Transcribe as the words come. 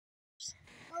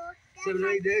7 or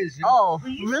 8 days. Oh,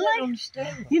 really?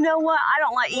 You know what? I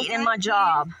don't like eating in my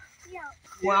job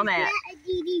where I'm at.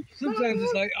 Sometimes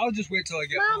it's like, I'll just wait till I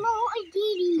get home.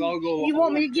 So I'll go. You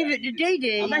want me to give it to Dee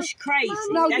Dee? Oh, that's crazy.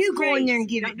 No, That's you go in there and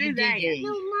crazy. give Don't it to do that. Dee Dee.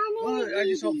 Well, I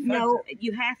just hope No,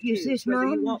 You have to, Is this whether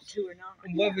you Mom? want to or not.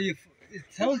 whether you, it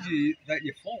tells you that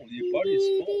you're full. Your body's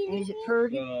full. is it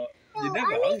pretty? You never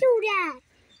hungry.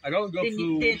 I don't go Then,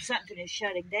 through. then something is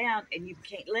shutting down and you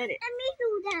can't let it.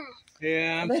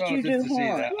 Yeah, I'm But sorry you to do see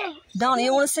what? that. Donnie,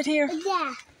 you want to sit here?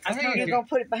 I think You're I gonna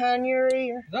put it behind your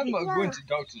ear? I'm not going to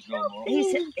doctors no more.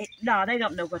 He said, no, they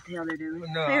don't know what the hell they're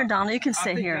doing. No, Here, Donnie, you can I sit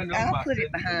think I here. know I'll my put it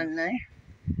symptoms. behind there.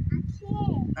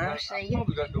 I I see you.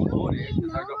 probably got no money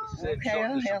because I got the same Okay, I'll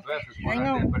shortness help of breath as what Hang I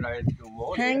on. did, but I had no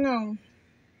money. Hang on.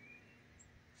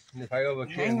 And if I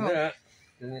overcame Hang on. that,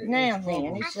 then it Now was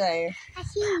then, it's there.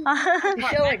 Yeah,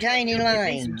 Show it to Annie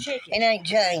Lane. It ain't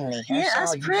Jamie. that's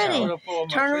all you pretty. saw. trouble.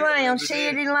 Turn around, see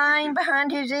it in line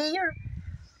behind his ear.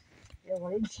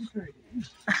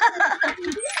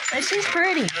 she's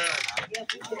pretty.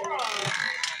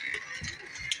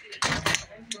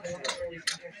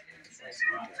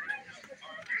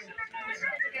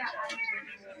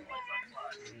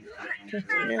 Just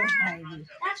a little baby.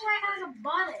 That's why I have a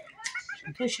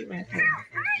button. Push it right there.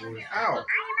 Ow.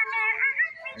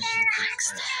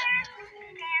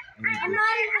 I'm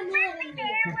not even living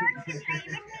here.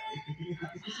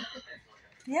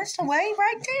 Yes, the way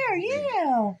right there.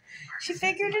 Yeah. She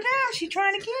figured it out. She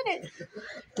trying to get it.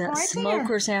 The Right there.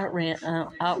 smokers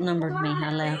outnumbered me.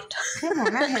 I left. Come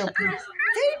on, I'll help you. Who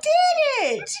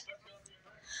did it?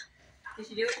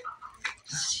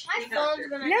 My phone's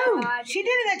gonna No, die. she did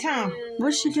it that time.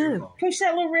 What'd she do? Push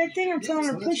that little red thing. I'm telling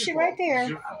her to push it right there.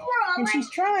 And she's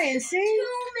trying, see?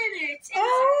 2 minutes.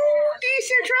 Oh,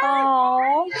 Lisa trying.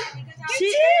 Oh, she She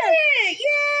is. did it.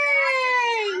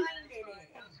 Yay.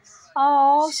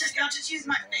 Oh, Just got to choose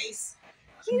my face.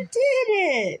 You did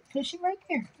it. Push it right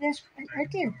there. That's right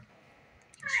there.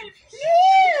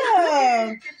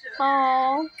 Yeah.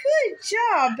 oh. Good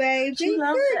job, baby. She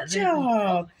loves Good that baby.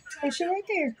 job. Push it right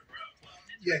there.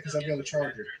 Yeah, because I've got a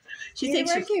charger. She Yeah,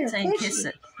 thinks right you're there. saying Push kiss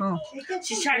it. it. Oh.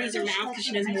 She's trying to use her mouth because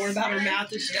she knows more about her mouth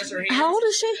than she does her hands. How old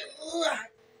is she?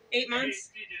 8 months.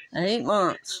 8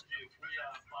 months.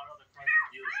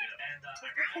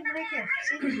 Right there.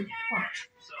 See? Watch.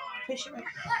 Push it right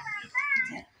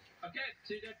there.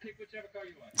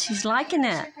 She's liking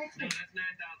that.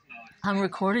 I'm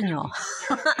recording y'all.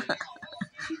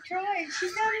 She tried.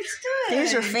 She's understood.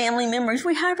 There's her family members.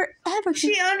 We have her ever.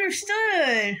 She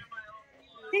understood.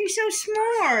 You're so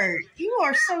smart. You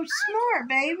are so smart,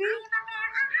 baby.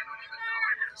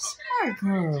 Smart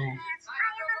girl.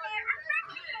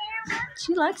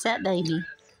 She likes that baby.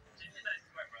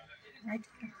 Right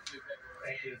there.